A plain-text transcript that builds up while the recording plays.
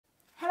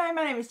Hi,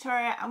 my name is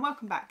Toria and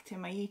welcome back to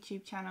my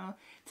YouTube channel.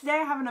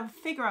 Today I have another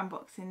figure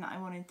unboxing that I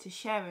wanted to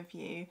share with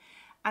you,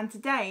 and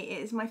today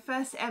it is my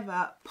first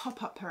ever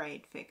Pop-Up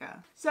Parade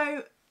figure.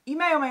 So you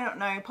may or may not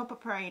know,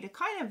 Pop-Up Parade are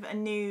kind of a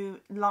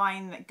new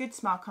line that Good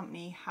Smile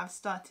Company have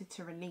started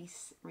to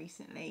release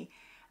recently,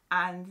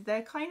 and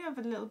they're kind of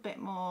a little bit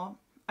more,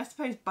 I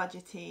suppose,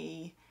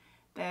 budgety.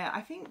 They're, I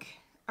think,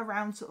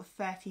 around sort of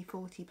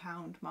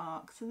 £30–40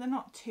 mark, so they're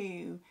not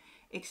too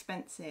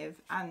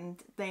expensive,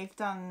 and they've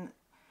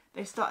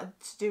started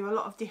to do a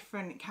lot of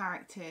different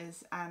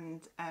characters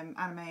and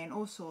anime and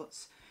all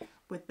sorts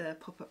with the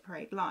Pop-Up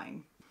Parade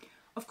line.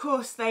 Of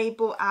course, they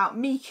brought out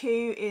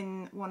Miku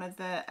in one of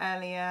the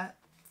earlier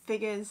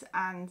figures,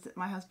 and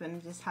my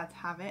husband just had to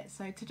have it.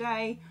 So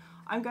today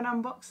I'm going to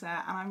unbox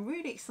her, and I'm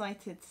really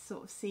excited to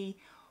sort of see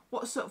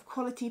what sort of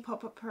quality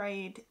Pop-Up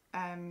Parade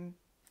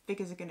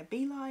figures are going to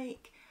be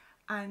like.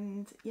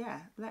 And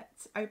yeah,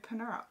 let's open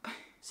her up.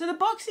 So the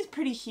box is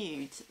pretty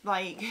huge.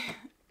 Like,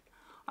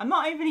 I'm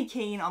not overly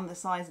keen on the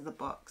size of the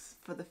box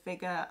for the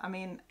figure. I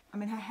mean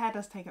her hair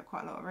does take up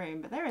quite a lot of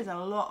room, but there is a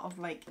lot of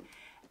like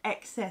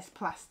excess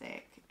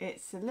plastic.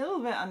 It's a little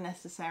bit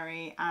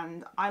unnecessary,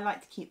 and I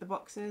like to keep the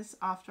boxes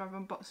after I've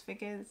unboxed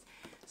figures.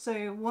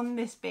 So one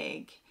this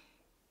big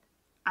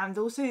and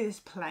also this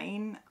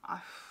plain,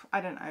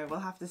 I don't know, we'll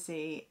have to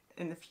see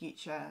in the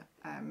future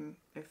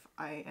if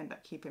I end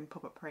up keeping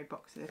Pop-Up Parade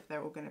boxes, if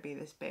they're all going to be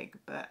this big.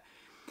 But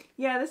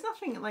yeah, there's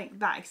nothing like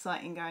that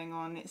exciting going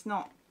on. It's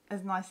not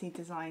as nicely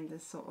designed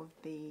as sort of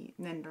the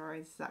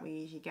Nendoroids that we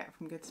usually get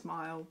from Good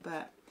Smile,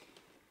 but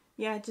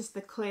yeah, just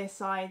the clear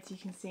sides you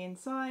can see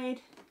inside.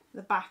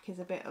 The back is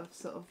a bit of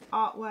sort of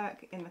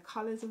artwork in the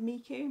colours of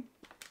Miku.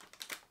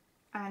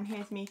 And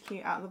here's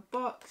Miku out of the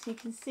box. You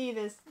can see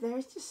there's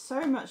just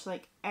so much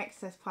like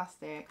excess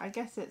plastic. I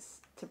guess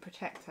it's to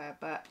protect her,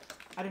 but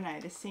I don't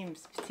know, this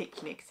seems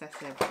particularly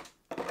excessive.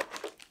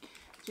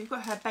 So we've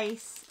got her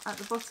base at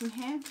the bottom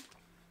here.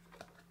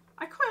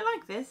 I quite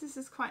like this. This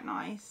is quite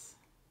nice.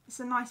 It's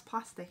a nice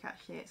plastic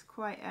actually. It's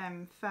quite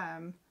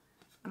firm,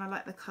 and I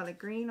like the colour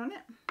green on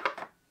it.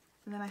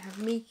 And then I have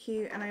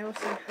Miku, and I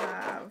also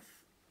have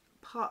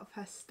part of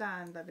her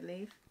stand, I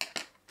believe.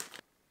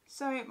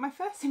 So my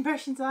first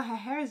impressions are her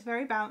hair is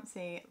very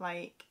bouncy.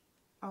 Like,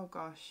 oh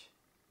gosh.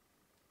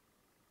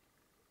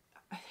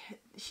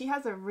 She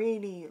has a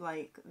really,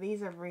 like,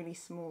 these are really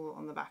small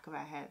on the back of her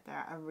head. They're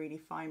at a really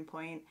fine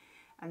point,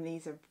 and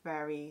these are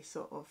very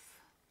sort of,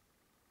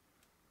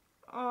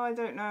 oh, I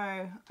don't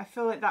know. I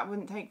feel like that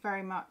wouldn't take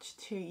very much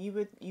to, you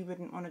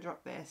wouldn't want to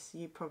drop this.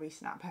 You'd probably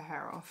snap her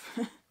hair off.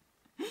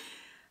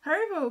 Her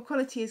overall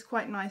quality is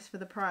quite nice for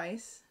the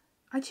price.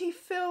 I do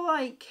feel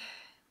like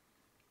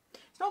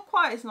it's not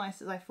quite as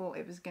nice as I thought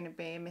it was going to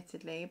be,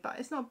 admittedly, but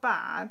it's not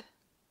bad.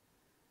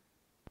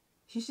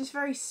 She's just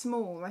very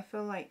small. I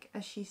feel like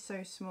as she's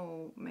so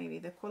small, maybe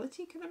the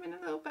quality could have been a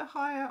little bit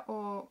higher,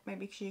 or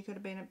maybe she could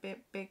have been a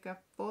bit bigger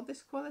for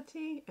this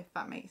quality, if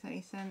that makes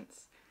any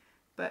sense.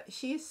 But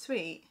she is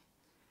sweet.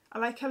 I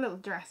like her little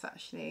dress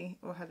actually,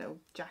 or her little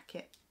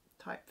jacket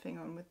type thing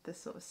on with the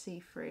sort of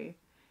see-through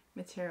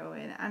material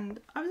in. And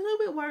I was a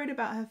little bit worried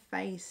about her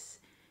face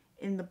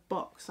in the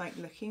box, like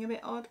looking a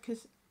bit odd,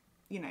 because,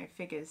 you know,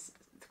 figures,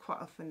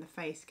 quite often the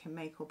face can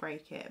make or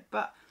break it.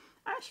 But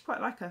I actually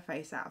quite like her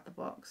face out of the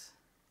box.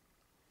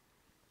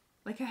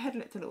 Like, her head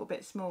looked a little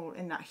bit small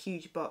in that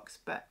huge box,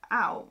 but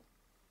out,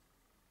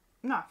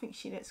 no, I think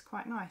she looks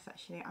quite nice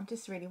actually. I'm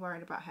just really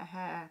worried about her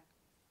hair.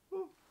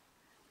 Ooh.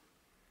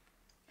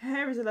 Her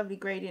hair is a lovely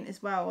gradient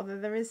as well, although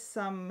there is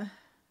some,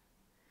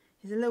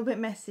 it's a little bit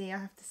messy, I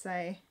have to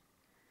say.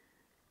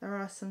 There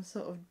are some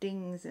sort of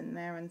dings in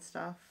there and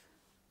stuff.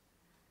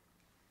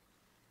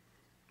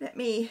 Let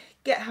me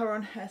get her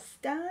on her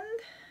stand.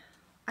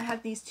 I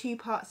had these two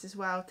parts as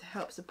well to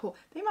help support.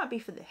 They might be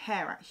for the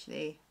hair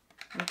actually.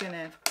 I'm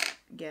gonna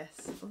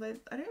guess. Although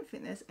I don't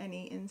think there's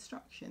any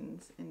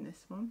instructions in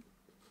this one.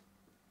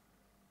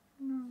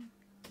 No.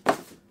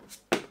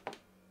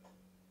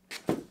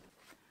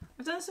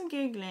 I've done some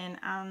Googling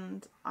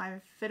and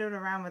I've fiddled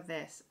around with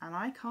this, and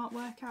I can't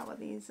work out what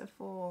these are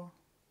for.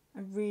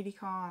 I really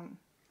can't.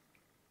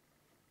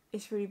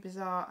 It's really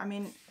bizarre. I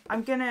mean,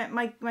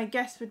 my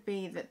guess would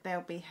be that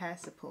there'll be hair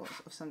supports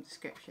of some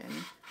description.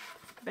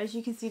 But as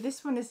you can see,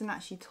 this one isn't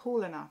actually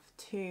tall enough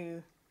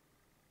to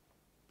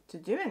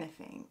do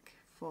anything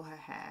for her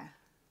hair.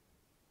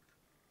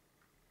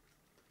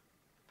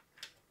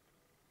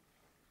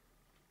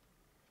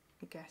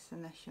 I guess,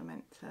 unless you're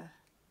meant to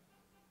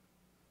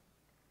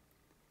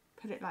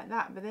put it like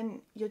that. But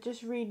then you're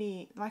just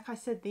really, like I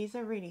said, these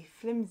are really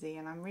flimsy,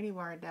 and I'm really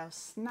worried they'll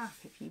snap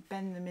if you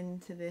bend them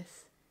into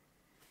this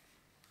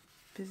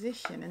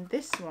position. And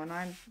this one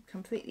I'm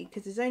completely,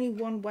 because there's only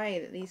one way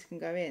that these can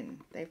go in,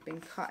 they've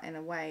been cut in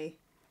a way,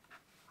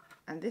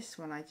 and this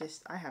one I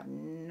have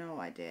no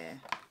idea.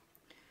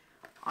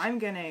 I'm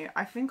gonna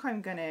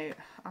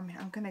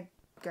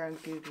go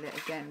and Google it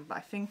again, but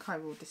I think I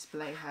will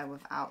display her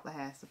without the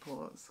hair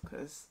supports,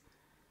 because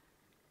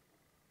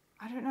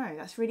I don't know,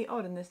 that's really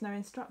odd, and there's no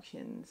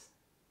instructions.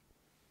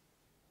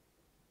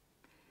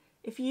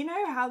 If you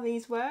know how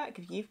these work,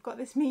 if you've got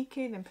this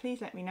Miku, then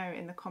please let me know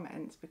in the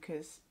comments,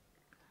 because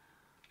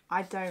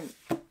I don't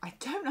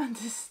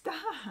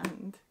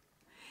understand.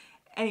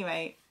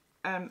 Anyway,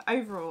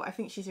 overall, I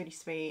think she's really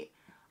sweet.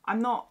 I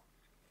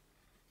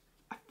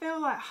feel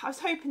like I was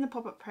hoping the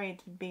pop-up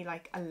parade would be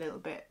like a little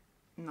bit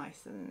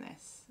nicer than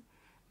this.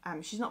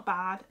 She's not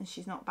bad, and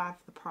she's not bad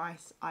for the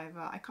price either.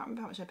 I can't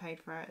remember how much I paid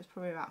for it. It's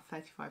probably about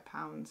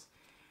 £35.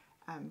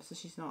 So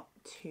she's not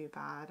too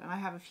bad. And I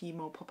have a few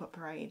more pop-up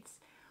parades,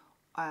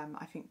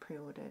 I think,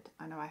 pre-ordered.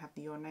 I know I have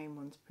the Your Name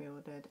ones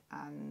pre-ordered,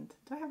 and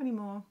do I have any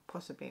more?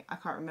 Possibly, I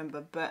can't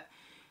remember. But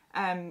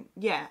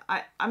yeah,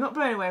 I'm not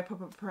blown away with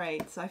pop-up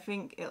parades, so I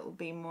think it'll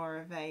be more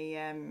of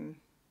a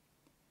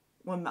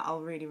one that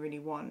I'll really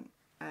want.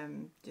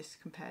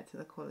 Just compared to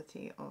the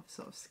quality of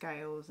sort of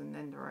scales and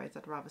Enderoids,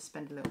 I'd rather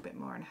spend a little bit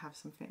more and have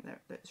something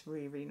that's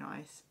really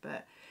nice.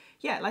 But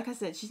yeah, like I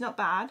said, she's not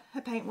bad.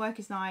 Her paintwork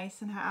is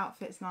nice and her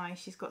outfit's nice.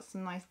 She's got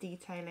some nice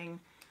detailing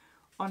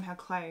on her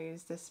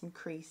clothes. There's some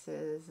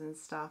creases and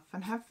stuff,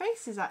 and her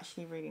face is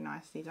actually really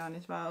nicely done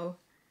as well.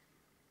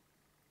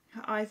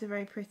 Her eyes are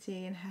very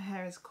pretty and her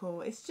hair is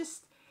cool.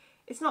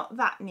 It's not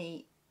that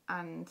neat,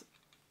 and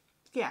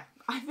yeah,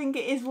 I think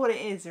it is what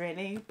it is,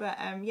 really. But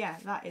yeah,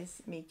 that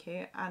is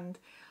Miku, and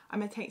I'm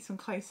going to take some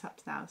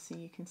close-ups now so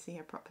you can see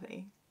her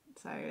properly.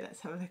 So let's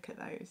have a look at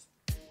those.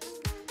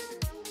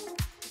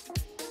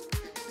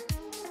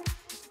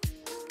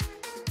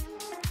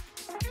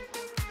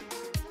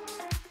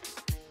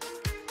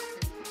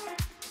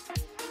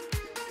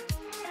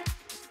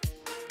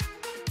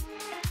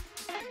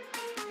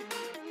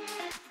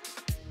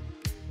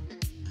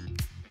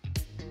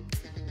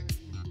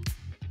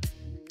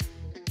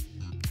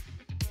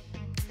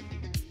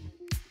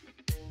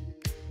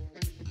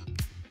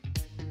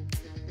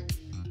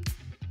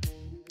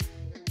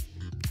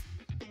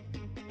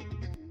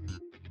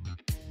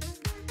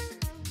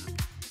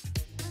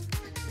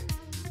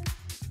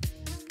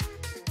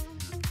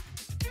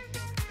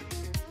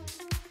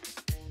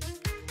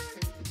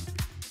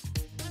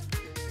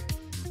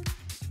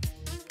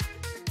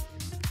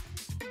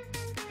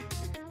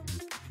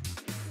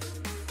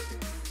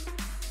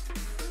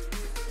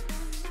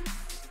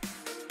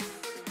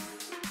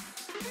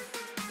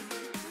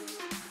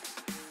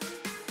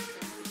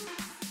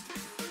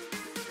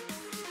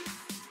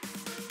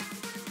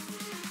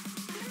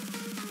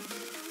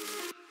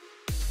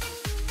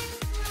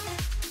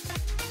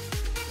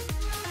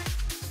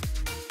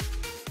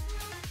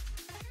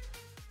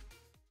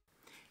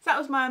 So that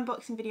was my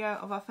unboxing video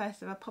of our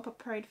first ever pop-up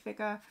parade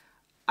figure.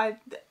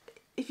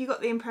 If you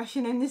got the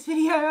impression in this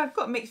video, I've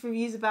got mixed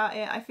reviews about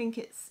it. I think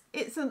it's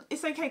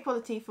okay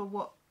quality for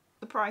what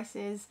the price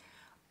is.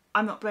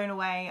 I'm not blown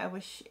away. I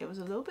wish it was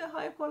a little bit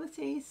higher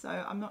quality, so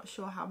I'm not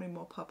sure how many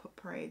more pop-up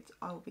parades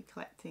I will be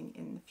collecting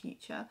in the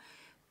future.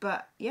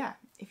 But yeah,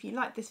 if you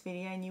like this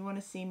video and you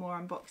want to see more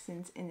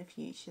unboxings in the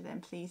future,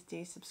 then please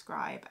do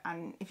subscribe.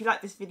 And if you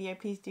like this video,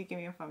 please do give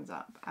me a thumbs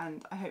up,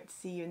 and I hope to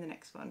see you in the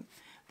next one.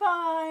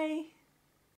 Bye!